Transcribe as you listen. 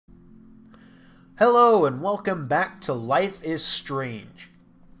Hello and welcome back to Life is Strange.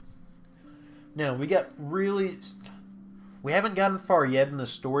 Now, we haven't gotten far yet in the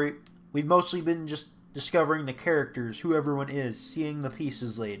story. We've mostly been just discovering the characters, who everyone is, seeing the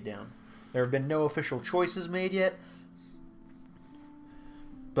pieces laid down. There have been no official choices made yet,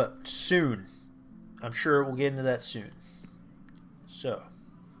 but soon. I'm sure we'll get into that soon. So,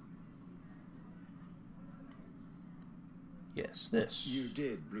 yes, this. You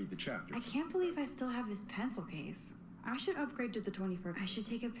did read the chapters. I can't believe I still have this pencil case. I should upgrade to the 21st. I should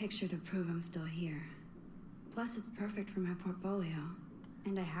take a picture to prove I'm still here. Plus, it's perfect for my portfolio.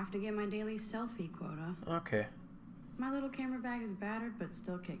 And I have to get my daily selfie quota. Okay. My little camera bag is battered, but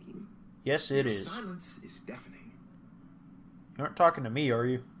still kicking. Yes, it Your is. silence is deafening. You aren't talking to me, are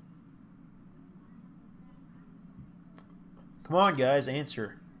you? Come on, guys,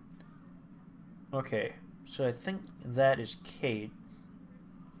 answer. Okay, so I think that is Kate.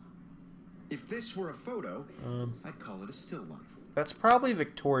 If this were a photo, I'd call it a still life. That's probably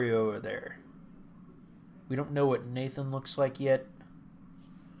Victoria over there. We don't know what Nathan looks like yet.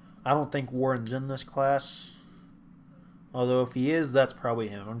 I don't think Warren's in this class. Although if he is, that's probably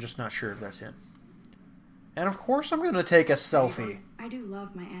him. I'm just not sure if that's him. And of course I'm going to take a selfie. I do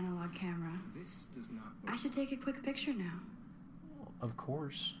love my analog camera. This does not. I should take a quick picture now. Of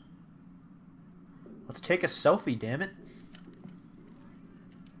course. Let's take a selfie, damn it.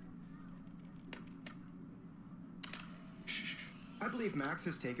 Shh. I believe Max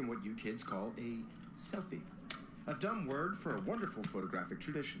has taken what you kids call a selfie. A dumb word for a wonderful photographic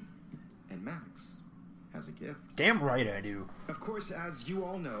tradition. And Max has a gift. Damn right I do. Of course, as you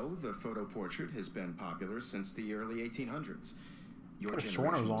all know, the photo portrait has been popular since the early 1800s. Your Could've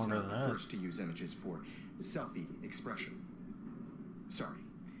sworn it was generation was longer not than the that. first to use images for selfie expression. Sorry,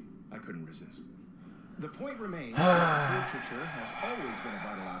 I couldn't resist. The point remains that portraiture has always been a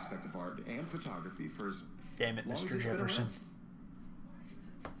vital aspect of art and photography for as Damn it, long as Mr. it's been Jefferson. around.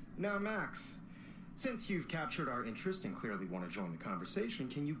 Now, Max, since you've captured our interest and clearly want to join the conversation,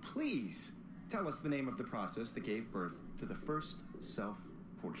 can you please tell us the name of the process that gave birth to the first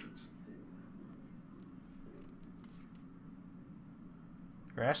self-portraits?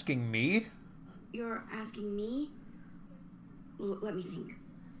 You're asking me? You're asking me? Let me think.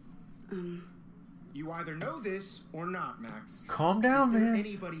 You either know this or not, Max. Calm down, Is there man.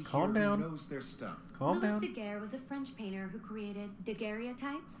 anybody Calm here down. who knows their stuff? Calm Louis down. Daguerre was a French painter who created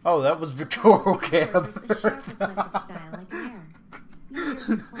daguerreotypes. Oh, that was Victoria Cab. A sharp, reflective style like hair.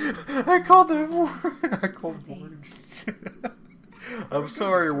 I called them Warren. I called Warren. I'm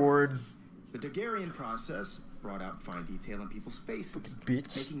sorry, Warren. The Daguerrean process brought out fine detail in people's faces,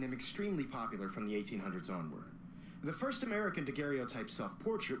 Bitch. making them extremely popular from the 1800s onward. The first American daguerreotype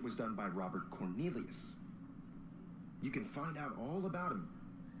self-portrait was done by Robert Cornelius. You can find out all about him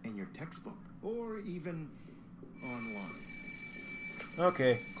in your textbook or even online.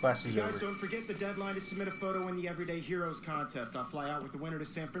 Okay, class is You guys over. don't forget the deadline to submit a photo in the Everyday Heroes contest. I'll fly out with the winner to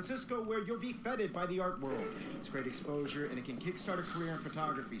San Francisco, where you'll be feted by the art world. It's great exposure, and it can kickstart a career in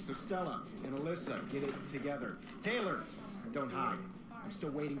photography. So Stella and Alyssa, get it together. Taylor, don't hide. I'm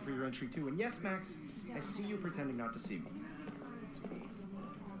still waiting for your entry too. And yes, Max, I see you pretending not to see me.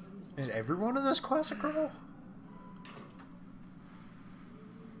 Is everyone in this class a girl?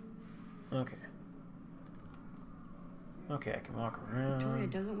 Okay. Okay, I can walk Victoria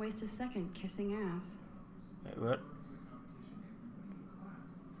around. doesn't waste a second kissing ass. Wait, what?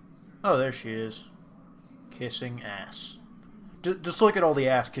 Oh, there she is. Kissing ass. Just look at all the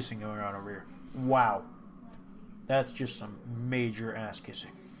ass kissing going on over here. Wow. That's just some major ass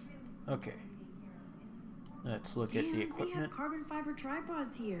kissing. Okay. Let's look at the Damn, they equipment. have carbon fiber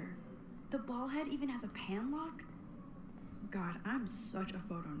tripods here. The ball head even has a pan lock. God, I'm such a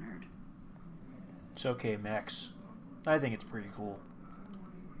photo nerd. It's okay, Max. I think it's pretty cool.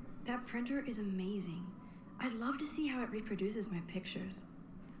 That printer is amazing. I'd love to see how it reproduces my pictures.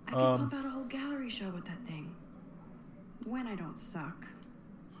 I could pump out a whole gallery show with that thing. When I don't suck.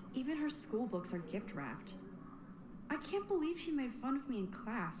 Even her school books are gift wrapped. I can't believe she made fun of me in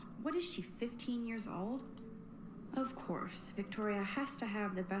class. What is she, 15 years old? Of course, Victoria has to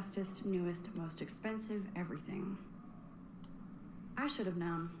have the bestest, newest, most expensive everything. I should have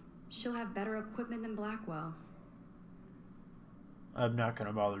known. She'll have better equipment than Blackwell. I'm not going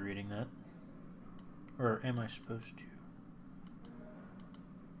to bother reading that. Or am I supposed to?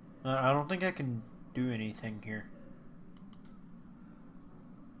 I don't think I can do anything here.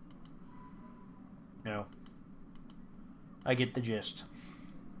 No. I get the gist.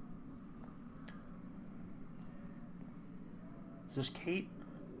 Is this Kate?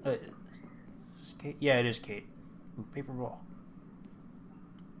 Is this Kate? Yeah, it is Kate. Ooh, paper ball.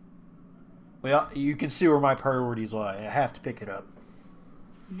 Well, you can see where my priorities lie. I have to pick it up.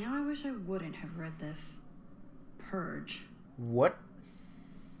 Now I wish I wouldn't have read this. Purge. What?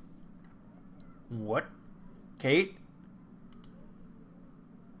 What? Kate?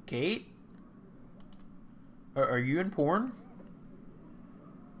 Kate? Are you in porn?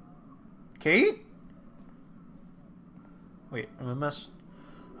 Kate? Wait, I'm gonna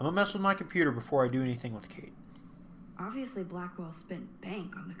mess with my computer before I do anything with Kate. Obviously, Blackwell spent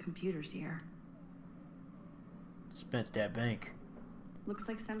bank on the computers here. Spent that bank. Looks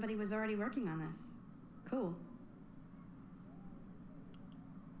like somebody was already working on this. Cool.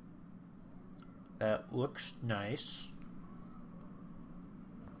 That looks nice.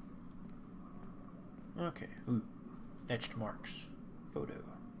 Okay. Ooh. Etched marks. Photo.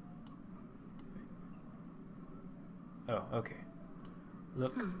 Oh, okay.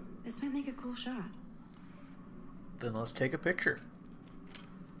 Look. This might make a cool shot. Then let's take a picture.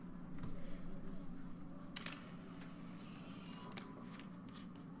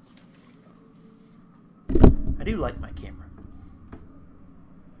 I do like my camera.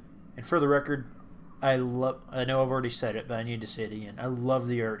 And for the record, I know I've already said it, but I need to say it again. I love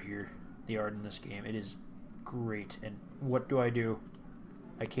the art here. The art in this game. It is great. And what do?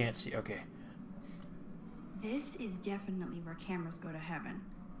 I can't see. Okay. This is definitely where cameras go to heaven.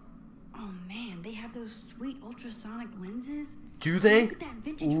 Oh man, they have those sweet ultrasonic lenses. Do they? Look at that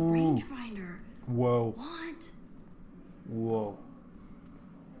vintage Ooh. rangefinder. Whoa. What? Whoa.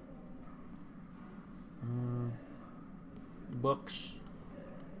 Books.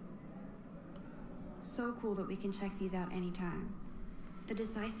 So cool that we can check these out anytime. The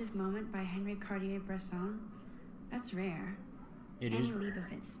Decisive Moment by Henry Cartier-Bresson. That's rare. It Annie is rare.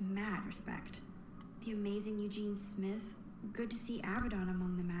 Leibovitz, mad respect. The Amazing Eugene Smith. Good to see Abaddon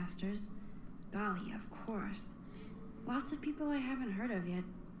among the masters. Dali, of course. Lots of people I haven't heard of yet.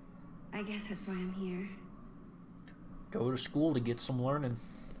 I guess that's why I'm here. Go to school to get some learning.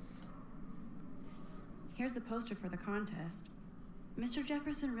 Here's the poster for the contest. Mr.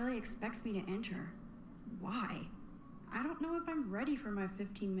 Jefferson really expects me to enter. Why? I don't know if I'm ready for my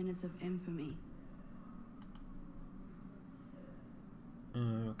 15 minutes of infamy.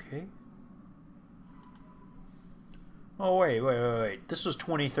 Okay. Oh, wait. This was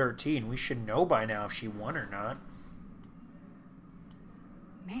 2013. We should know by now if she won or not.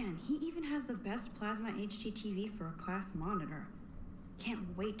 Man, he even has the best plasma HDTV for a class monitor. Can't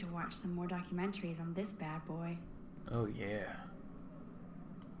wait to watch some more documentaries on this bad boy. Oh, yeah.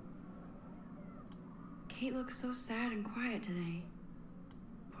 Kate looks so sad and quiet today.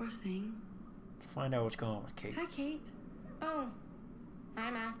 Poor thing. Let's find out what's going on with Kate. Hi, Kate. Oh, hi,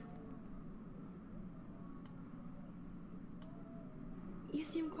 Max. You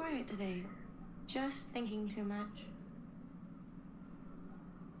seem quiet today. Just thinking too much.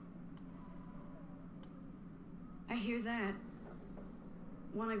 I hear that.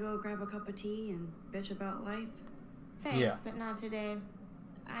 Wanna go grab a cup of tea and bitch about life? Thanks, Yeah. but not today.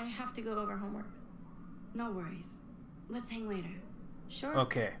 I have to go over homework. No worries. Let's hang later. Sure.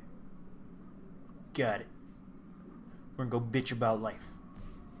 Okay. Got it. We're gonna go bitch about life.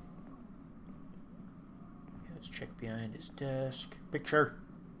 Let's check behind his desk. Picture.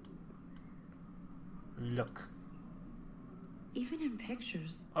 Look. Even in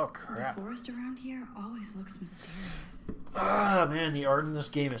pictures, Oh, the crap. forest around here always looks mysterious. Ah, man, the art in this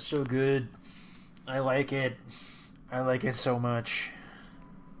game is so good. I like it. I like it so much.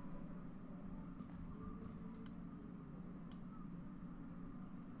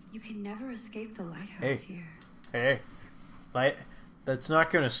 You can never escape the lighthouse Hey. here. Hey. That's not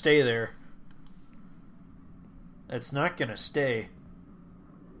gonna stay there. That's not gonna stay.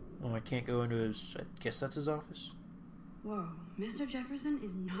 Oh, I can't go into his... I guess that's his office. Whoa, Mr. Jefferson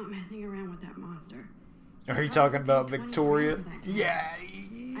is not messing around with that monster. Are you talking about Paid $20,000 Victoria? for that. Yeah,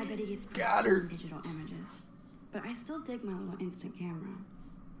 I bet he gets got her. pristine digital images. But I still dig my little instant camera.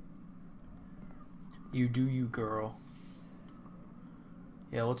 You do you, girl.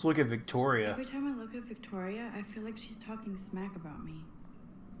 Yeah, let's look at Victoria. Every time I look at Victoria, I feel like she's talking smack about me.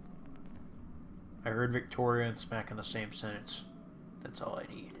 I heard Victoria and smack in the same sentence. That's all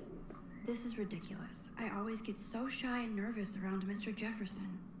I need. This is ridiculous. I always get so shy and nervous around Mr.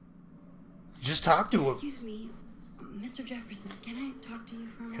 Jefferson. Just talk to him. Excuse me, Mr. Jefferson, can I talk to you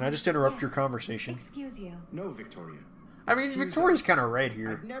for a moment? Can I just interrupt Yes. your conversation? Excuse you. No, Victoria. I mean, Excuse Victoria's us. kind of right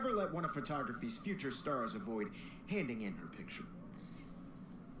here. I'd never let one of photography's future stars avoid handing in her picture.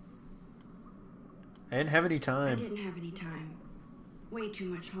 I didn't have any I time. didn't have any time. Way too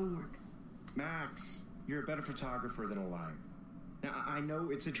much homework. Max, you're a better photographer than a liar. Now, I know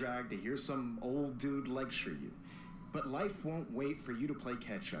it's a drag to hear some old dude lecture you, But life won't wait for you to play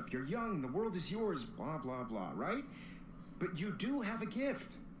catch up. You're young, the world is yours, blah, blah, blah, right? But you do have a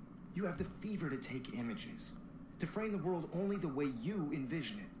gift. You have the fever to take images, to frame the world only the way you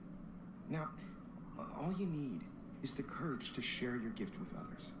envision it. Now, all you need is the courage to share your gift with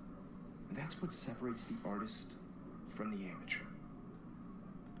others. And that's what separates the artist from the amateur.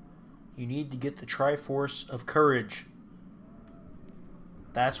 You need to get the Triforce of Courage.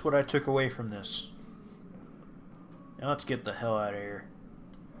 That's what I took away from this. Now let's get the hell out of here.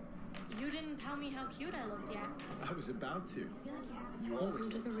 You didn't tell me how cute I looked yet. I was about to. You Welcome always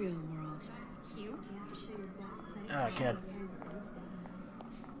to the real world. Cute? Ah, God.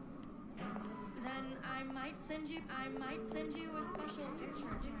 Then I might send you a special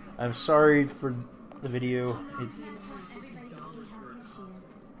picture. I'm sorry for the video.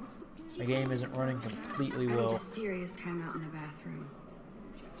 The game isn't running completely I need well. a serious time out in the bathroom.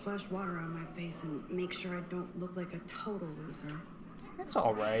 Splash water on my face and make sure I don't look like a total loser. It's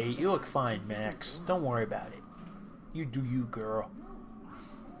alright. You look fine, Max. Don't worry about it. You do you, girl.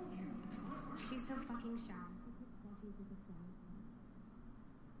 She's so fucking shy.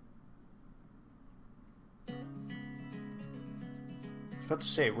 I was about to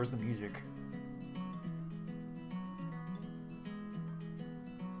say, where's the music?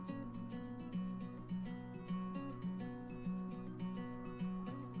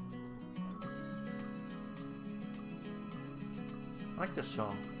 I like this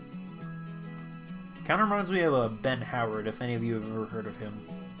song. Kind of reminds me of Ben Howard, if any of you have ever heard of him.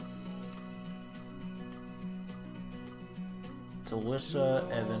 It's Alyssa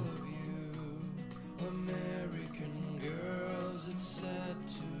Evan.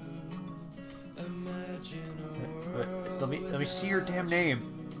 Let me see your damn name.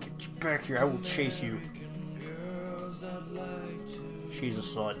 Get back here, I will chase you. She's a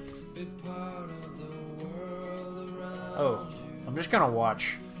slut. Oh, I'm just gonna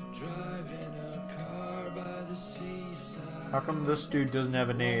watch. How come this dude doesn't have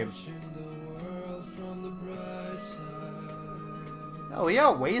a name? Oh, he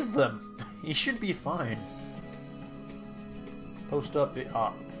outweighs them. He should be fine. Post up it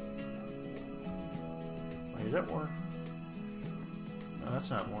up. Wait, is that Warren? No, that's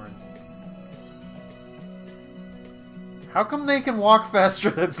not Warren. How come they can walk faster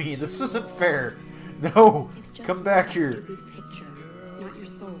than me? This isn't fair. No, come back here. Stupid picture, not your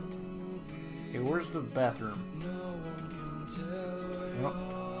soul. Okay, where's the bathroom?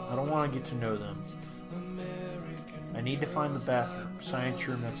 I don't want to get to know them. I need to find the bathroom. Science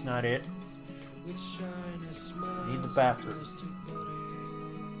room, that's not it. I need the bathroom.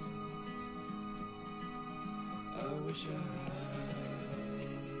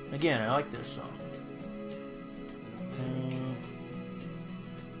 Again, I like this song.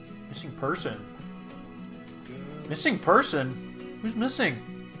 Missing person. Missing person? Who's missing?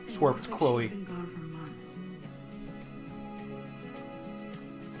 I swear it's Looks like Chloe. she's been gone for months.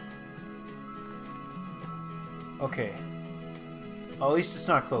 Okay. Oh, at least it's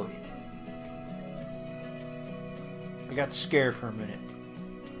not Chloe. I got scared for a minute.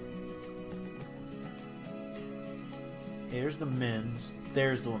 Okay, there's the men's.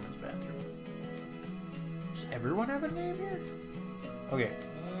 There's the women's bathroom. Does everyone have a name here? Okay.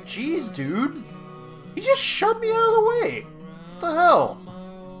 Jeez, dude. He just shoved me out of the way. What the hell?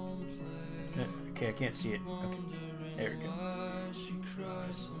 Okay, I can't see it. Okay. There we go.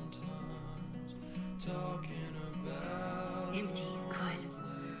 Empty, good.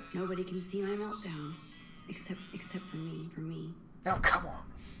 Nobody can see my meltdown. Except for me. Now, come on.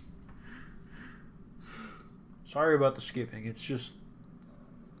 Sorry about the skipping. It's just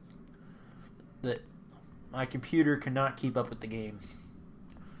that my computer cannot keep up with the game.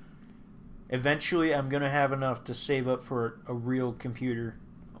 Eventually, I'm going to have enough to save up for a real computer,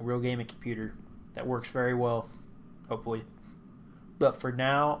 a real gaming computer that works very well, hopefully. But for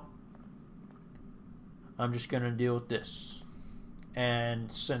now, I'm just going to deal with this.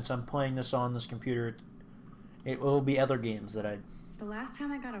 And since I'm playing this on this computer, it will be other games that I... The last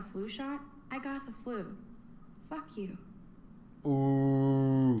time I got a flu shot, I got the flu. Fuck you.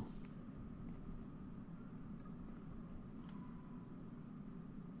 Ooh.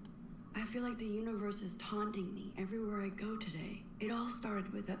 I feel like the universe is taunting me everywhere I go today. It all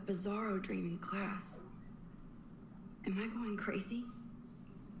started with that bizarro dream in class. Am I going crazy?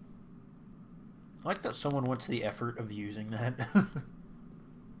 I like that someone went to the effort of using that.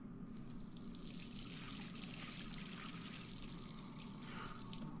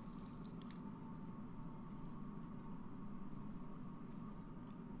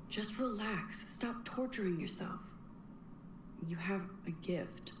 Just relax. Stop torturing yourself. You have a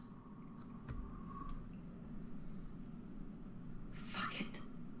gift.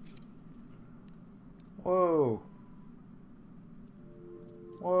 Whoa.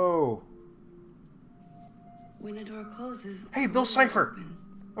 Whoa. When a door closes, Hey, Bill a door Cipher! opens,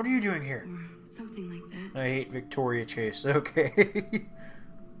 What are you doing here? or something like that. I hate Victoria Chase. Okay.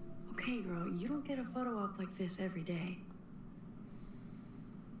 Okay, girl, you don't get a photo op like this every day.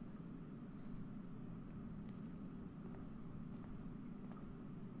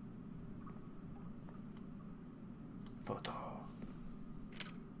 Photo.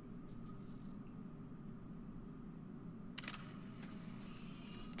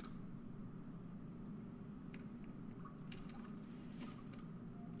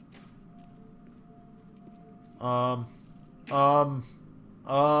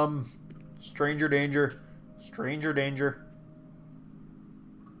 Um, Stranger danger. Stranger danger.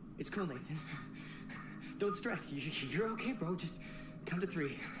 It's cool, Nathan. Don't stress. You're okay, bro. Just count to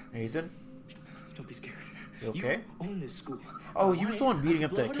 3. Nathan? Don't be scared. You okay? You own this school. Oh, you was the one beating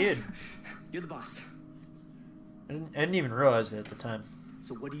up Blow that it kid. You're the boss. I didn't even realize that at the time.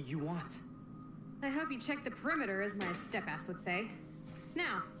 So what do you want? I hope you check the perimeter, as my step-ass would say.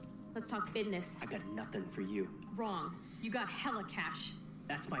 Now, let's talk business. I got nothing for you. Wrong. You got hella cash.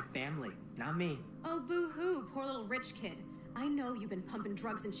 That's my family, not me. Oh, boo-hoo, poor little rich kid. I know you've been pumping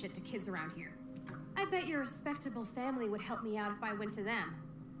drugs and shit to kids around here. I bet your respectable family would help me out if I went to them.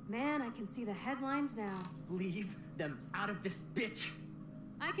 Man, I can see the headlines now. Leave them out of this bitch.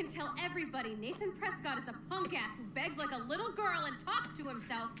 I can tell everybody Nathan Prescott is a punk ass who begs like a little girl and talks to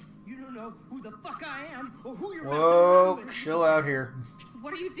himself. You don't know who the fuck I am or who you're Whoa, messing with. chill out here.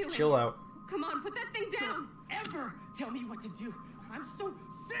 What are you doing? Chill out. Come on, put that thing down. Ever tell me what to do. I'm so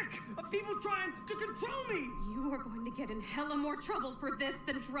sick of people trying to control me. You are going to get in hella more trouble for this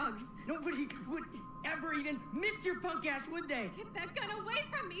than drugs. Nobody would ever even miss your punk ass, would they? Get that gun away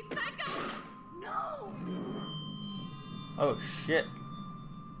from me, psycho! No! Oh, shit.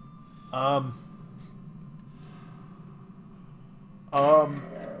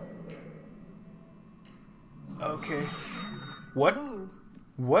 Okay. What? Whoa,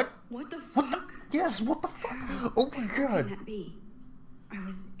 What? what the What the? fuck? Yes, what the fuck? Oh my Can god. that be? I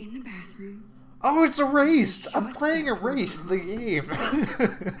was in the bathroom. Oh, it's erased! I'm playing Erased, the game. I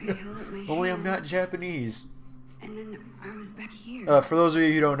held up my Only I'm hand, not Japanese. and then I was back here. For those of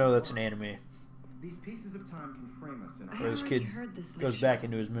you who don't know, that's an anime. These pieces of time can frame us in I Where this already kid heard this goes lecture. back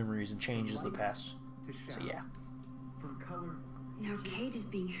into his memories and changes the past. to So shadow, yeah. from color. Now Kate is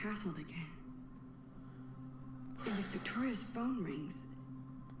being hassled again. And if Victoria's phone rings,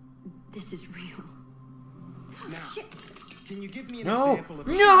 this is real. Now, can you give me an No! example of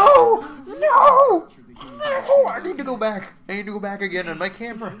No! No! No! I need to go back. I need to go back again on my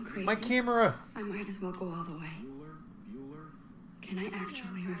camera. My camera. I might as well go all the way. Bueller? Can I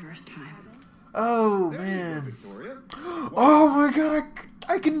actually reverse time? Oh, There you go, man. Victoria. Oh my god,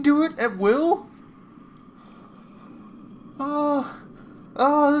 I can do it at will?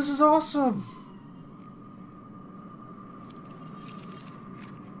 Oh, this is awesome.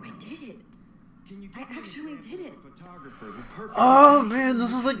 I did it. Can you I give me an actually example did it. of a photographer who perfectly Oh man,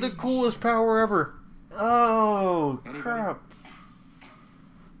 this is like the coolest power ever. Oh, crap.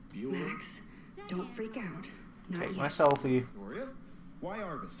 Bueller? Max, don't freak out. Not Take yet. my selfie. Victoria? Why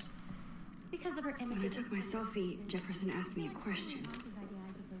Arbus? Because of her When I images. took my selfie, Jefferson asked me a question.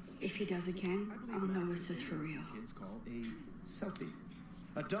 If he does again, I'll know this is for real. Kids call a selfie.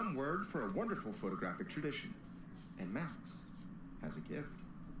 A dumb word for a wonderful photographic tradition. And Max has a gift.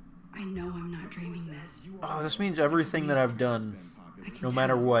 I know I'm not dreaming this. Oh, this means everything that I've done, I can no tell.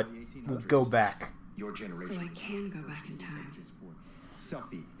 matter what, will go back. Your So generation. I can go back in time.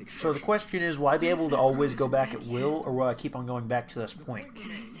 Selfie. So the question is, will I be able to always go back at will, or will I keep on going back to this point? Can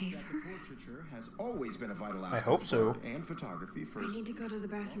I save her? Portraiture has always been a vital aspect hope of so. art and photography for I need to go to the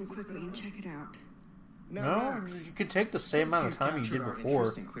bathroom quickly and check it out. Now, No, Max, you could take the same since amount of you've time you did captured our before.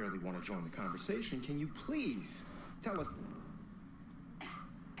 interest and clearly want to join the conversation, can you please tell us?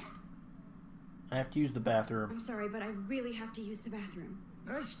 I have to use the bathroom. I'm sorry, but I really have to use the bathroom.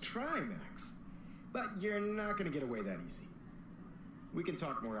 Nice try, Max. But you're not going to get away that easy. We can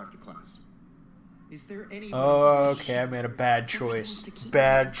talk more after class. Is there any? Oh, okay, I made a bad choice.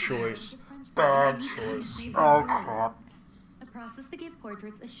 Bad choice. Bad choice. Oh, crap. A process to give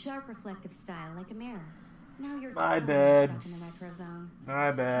portraits a sharp reflective style like a mirror. Now you're My totally bad. stuck in the retro zone.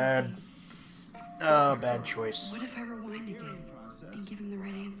 My bad. Oh, bad choice. What if I rewind again and give him the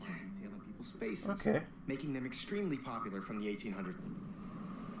right answer? Detailing people's faces, Okay. making them extremely popular from the 1800s.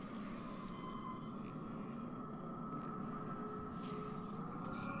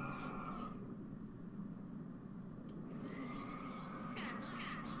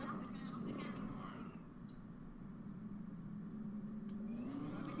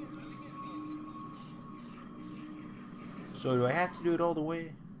 So do I have to do it all the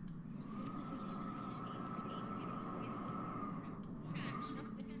way?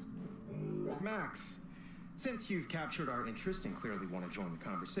 Max, since you've captured our interest and clearly want to join the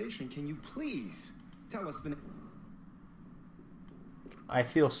conversation, can you please tell us the... I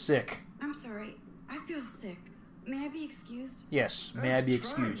feel sick. I'm sorry. I feel sick. May I be excused? Yes, may I be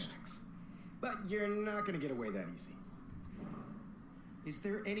excused? Max. But you're not going to get away that easy. Is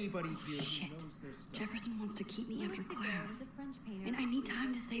there anybody here Shit. who knows their stuff? Jefferson wants to keep me after Louis Daguerre class. was a French painter And I need who time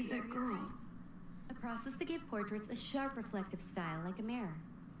to used save that Daguerre girl. frames. A process that gave portraits a sharp reflective style like a mirror.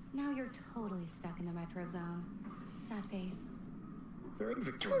 Now you're totally stuck in the retro zone. Sad face. Very Do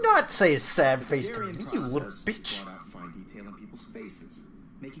Victorian. not say a sad face to Daguerrean me, you little process bitch. brought out fine detail in people's faces,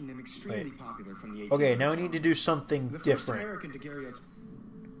 making them extremely Wait. popular from the 1800s. Okay, now I need to do something The first different. American daguerreotype.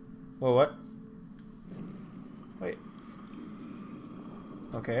 Whoa, what? Wait.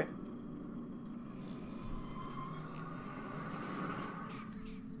 Okay.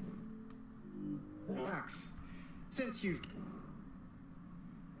 Max, since you've...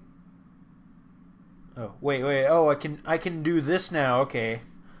 Oh, wait. Oh, I can do this now. Okay.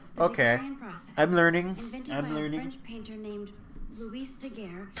 The Okay. Daguerrean process, I'm learning. invented I'm by learning. a French painter named Louis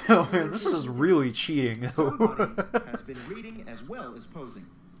Daguerre. Oh, man, this is really cheating. Somebody has been reading as well as posing.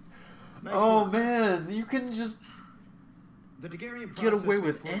 Nice Oh, work. man, you can just... The Daguerrean Get process away made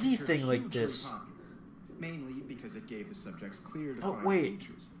with portraiture anything like hugely this. popular, mainly because it gave the subjects clear, Oh, defined wait.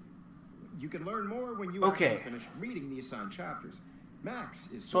 features. You can learn more when you Okay. actually finish reading the assigned chapters.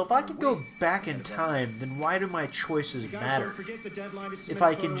 Max is So if I could go back in time, then why do my choices matter? If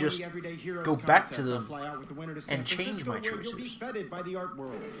I can just go back to them and change my choices.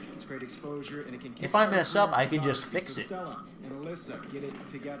 If I mess up, I can just fix it.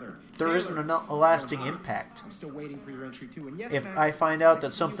 There isn't a lasting impact. I'm still waiting for your entry too. And yes, If Max, I find out that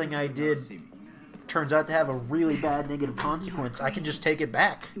see you something if I you did see me. turns out to have a really bad negative consequence, I can just take it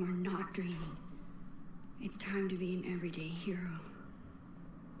back. You are not dreaming. It's time to be an everyday hero.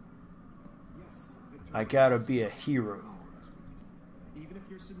 Yes, Victor. I gotta be a hero. Even if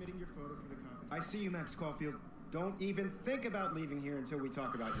you're submitting your photo for the competition. I see you, Max Caulfield. Don't even think about leaving here until we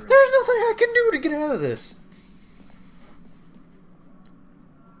talk about your. There's nothing I can do to get out of this.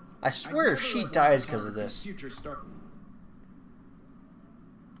 I I'd swear never if she let one dies because of photographer's this. future start.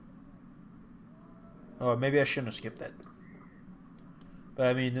 Oh, maybe I shouldn't have skipped that. But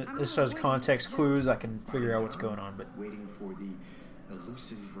I mean, this has context clues. I can figure out what's going on. But Waiting for the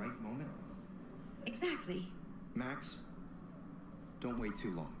elusive right moment. Exactly. Max, don't wait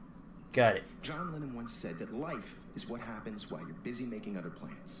too long. got it. John Lennon once said that life is what happens while you're busy making other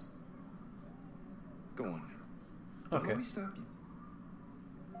plans. Go on now. Don't Okay. let me stop you.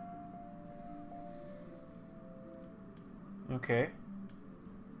 Okay.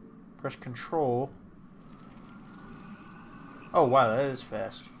 Press control. Oh wow, that is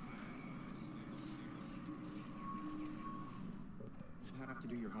fast. You have to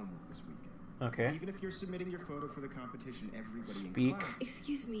do your homework this week. Okay. Even if you're submitting your photo for the competition, everybody Speak. in class.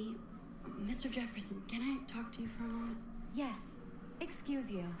 Excuse me, Mr. Jefferson, can I talk to you for a moment? Yes.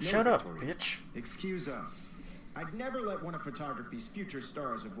 Excuse you. No, Shut up, Victoria. bitch. Excuse us. I'd never let one of photography's future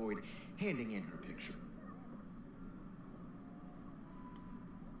stars avoid handing in her picture.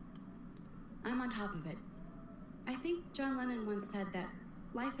 I'm on top of it. I think John Lennon once said that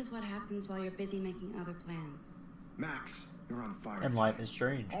life is what happens while you're busy making other plans. Max, you're on fire. And today. life is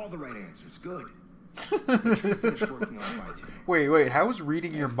strange. All the right answers. Good. Make sure you finish working on it by today. Wait, how does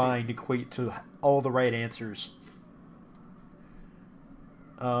reading your mind equate to all the right answers?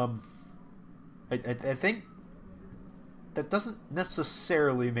 I think that doesn't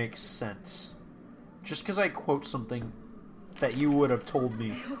necessarily make sense. Just because I quote something that you would have told me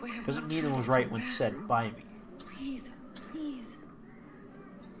hope I have doesn't enough mean it time was to right go when back. said by me. Please, please.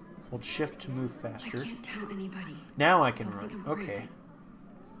 Hold shift to move I faster. can't tell anybody. Now I can They'll think run. I'm Okay. crazy.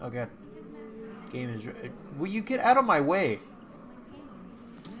 Oh god. Game is. Will you get out of my way?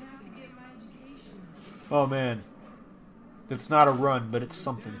 Oh man. It's not a run, but it's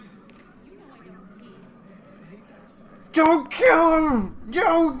something. Don't kill him!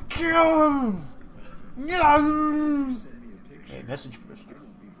 Don't kill him! No! Hey, message poster.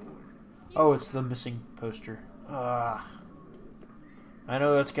 Oh, it's the missing poster. I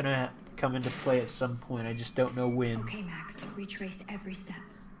know that's gonna come into play at some point. I just don't know when. Okay, Max, retrace every step.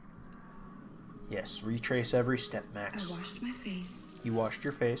 Yes, retrace every step, I Max. washed my face. You washed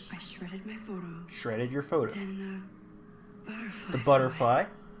your face. I shredded my photo. Shredded your photo. Then the butterfly. The flew butterfly. away,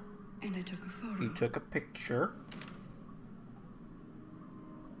 And I took a photo. You took a picture.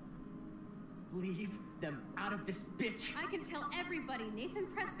 leave them out of this bitch. I can tell everybody Nathan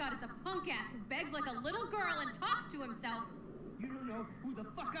Prescott is a punk ass who begs like a little girl and talks to himself. You don't know who the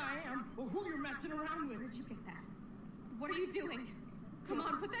fuck I am or who you're messing around with. Where'd you get that? What are you doing? Come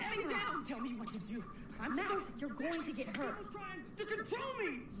on, put that thing down. Tell me what to do. I'm Max, so you're going to get hurt. People's trying to control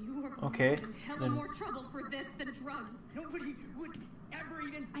me. You are going Okay, to get in hella then- more trouble for this than drugs. Nobody would ever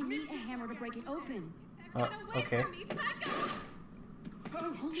even. I need a hammer to break it open. Get away okay. from me, psycho!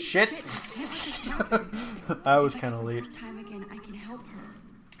 Oh, Shit! I can't let this happen. I was If kind of get late. First time again, I can help her.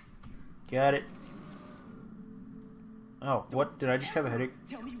 Got it. Oh, what? Did I just have a headache?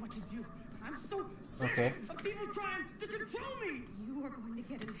 tell me what to do. I'm so sick Okay. of people trying to control me. You are going to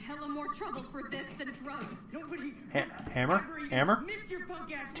get in hella more trouble for this than drugs. Nobody Hammer? ever even Hammer? missed your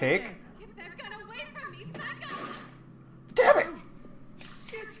punk ass Take. one day. Get that gun away from me, psycho! Damn it!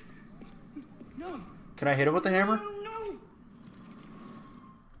 Shit. No. Can I hit him with the hammer? No.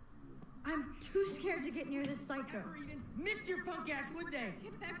 I'm too scared to get near this psycho. Ever even missed your punk ass, would they?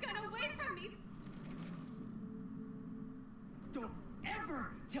 Get that gun away from me! Don't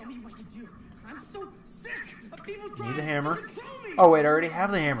ever tell me what to do. I'm so sick of people trying Need the hammer. to control me. Oh wait, I already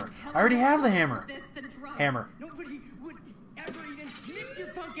have the hammer. I already have the hammer. For this than drugs. Hammer. Nobody would ever even miss your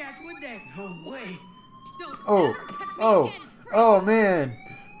punk ass, would they? No way. Don't Oh, ever touch me oh, again, Frank. oh man.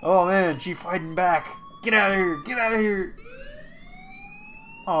 Oh man, she fighting back. Get out of here, get out of here.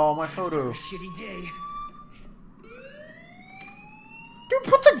 Oh, my photo. Shitty day. Dude,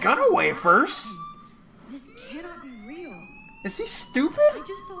 put the gun away first. This cannot be real. Is he stupid? I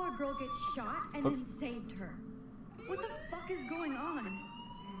just saw a girl get shot and then saved her. What the fuck is going on?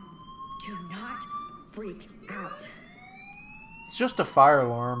 Do not freak out. It's just a fire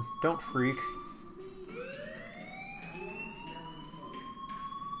alarm. Don't freak.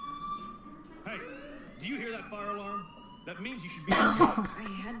 Hey, do you hear that fire alarm? That means you should be. I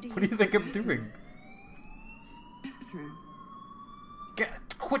had to What do you think I'm doing? bathroom.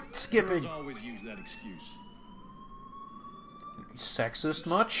 Quit skipping. Girls always use that excuse. Sexist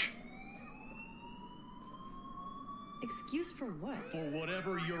much? Excuse for what? For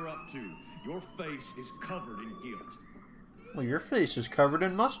whatever you're up to, your face is covered in guilt. Well, your face is covered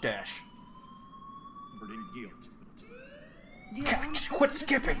in mustache. Covered in guilt. The God, alarm just says quit let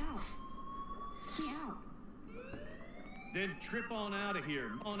skipping. me out. Let me out. Then trip on out of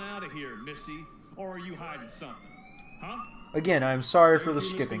here. On out of here, Missy. Or are you hiding something? Huh? Again, I'm sorry for the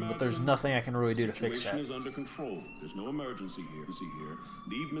Thank you, Mr. skipping, but there's Madsen. nothing I can really do to fix Situation that. is under control. There's no emergency here.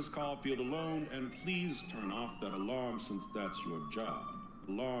 Leave Miss Caulfield alone, and please turn off that alarm since that's your job.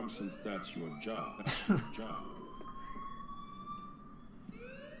 Alarm since that's your job. That's your job.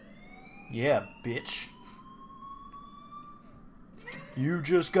 Yeah, bitch. You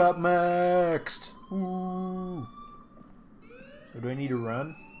just got maxed. Ooh. So do I need to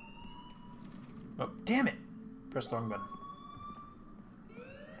run? Oh, damn it. Press the wrong button.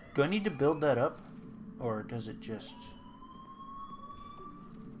 Do I need to build that up? Or does it just...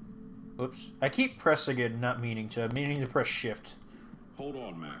 Oops. I keep pressing it and not meaning to. I'm meaning to press shift. Hold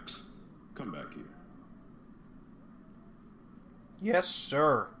on, Max. Come back here. Yes,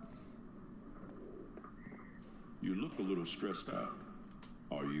 sir. You look a little stressed out.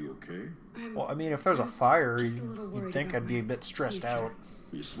 Are you okay? Well, I mean, if there's a fire, just a little you'd worried think about I'd be a my bit stressed future. out.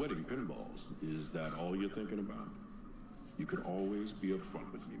 You're sweating pinballs. Is that all you're thinking about? You could always be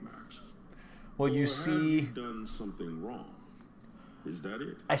upfront with me, Max. Well, you Or see, have you done something wrong? Is that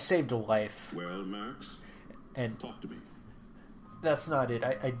it? I saved a life, Well, Max, and talk to me. that's not it.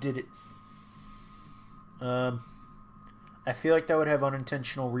 I did it. I feel like that would have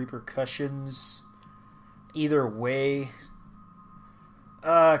unintentional repercussions. Either way.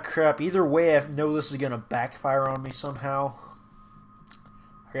 Crap. Either way, I know this is gonna backfire on me somehow.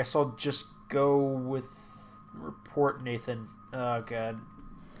 I guess I'll just go with report Nathan. Oh, God.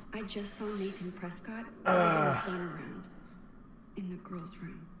 I just saw Nathan Prescott waving a gun around in the girls'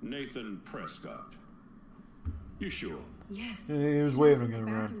 room. Nathan Prescott. You sure? Yes. He was in waving the it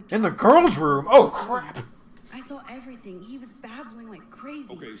bathroom around. In the talking girls' to room? the Oh, woman. crap. I saw everything. He was babbling like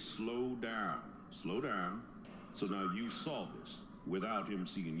crazy. Okay, slow down. Slow down. So now you saw this without him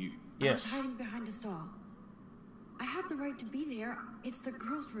seeing you. I was Yes. hiding behind a stall. I have the right to be there. It's the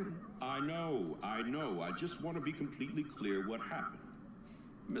girls' room. I know. I just want to be completely clear what happened.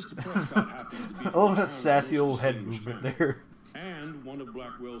 Mr. Prescott happened to be I love that from sassy Town's old head distinguished movement family, there. and one of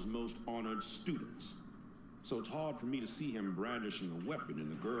Blackwell's most honored students. So it's hard for me to see him brandishing a weapon in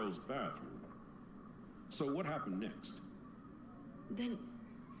the girls' bathroom. So what happened next? Then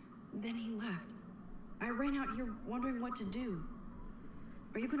he left. I ran out here wondering what to do.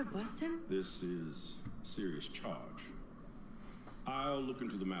 Are you gonna bust him? This is a serious charge. I'll look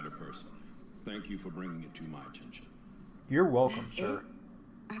into the matter personally. Thank you for bringing it to my attention. You're welcome, That's sir.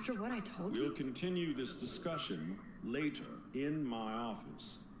 it? After what I told We'll you? continue this discussion later in my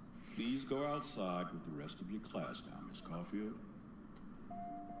office. Please go outside with the rest of your class now, Miss Caulfield.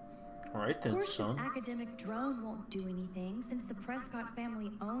 All right Of then, course, this son. academic drone won't do anything since the Prescott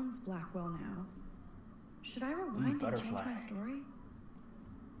family owns Blackwell now. Should I rewind and change butterfly. my story?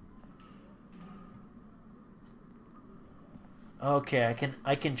 Okay,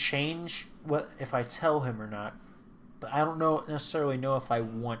 I can change what if I tell him or not, but I don't necessarily know if I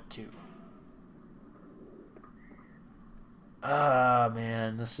want to. Ah,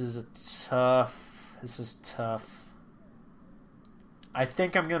 man, this is tough. I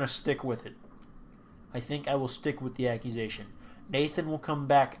think I'm gonna stick with it. I think I will stick with the accusation. Nathan will come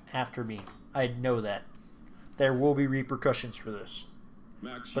back after me. I know that. There will be repercussions for this.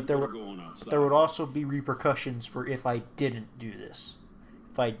 Max, But you there better were- go on outside. There would also be repercussions for if I didn't do this.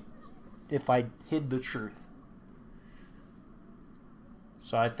 If I hid the truth.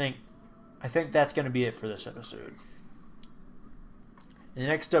 So I think that's going to be it for this episode. In the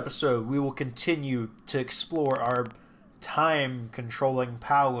next episode, we will continue to explore our time controlling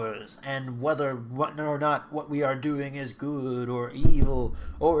powers and whether or not what we are doing is good or evil,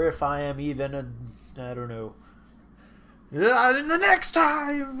 or if I am even I don't know. In the next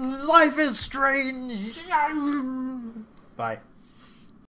time, life is strange. Bye.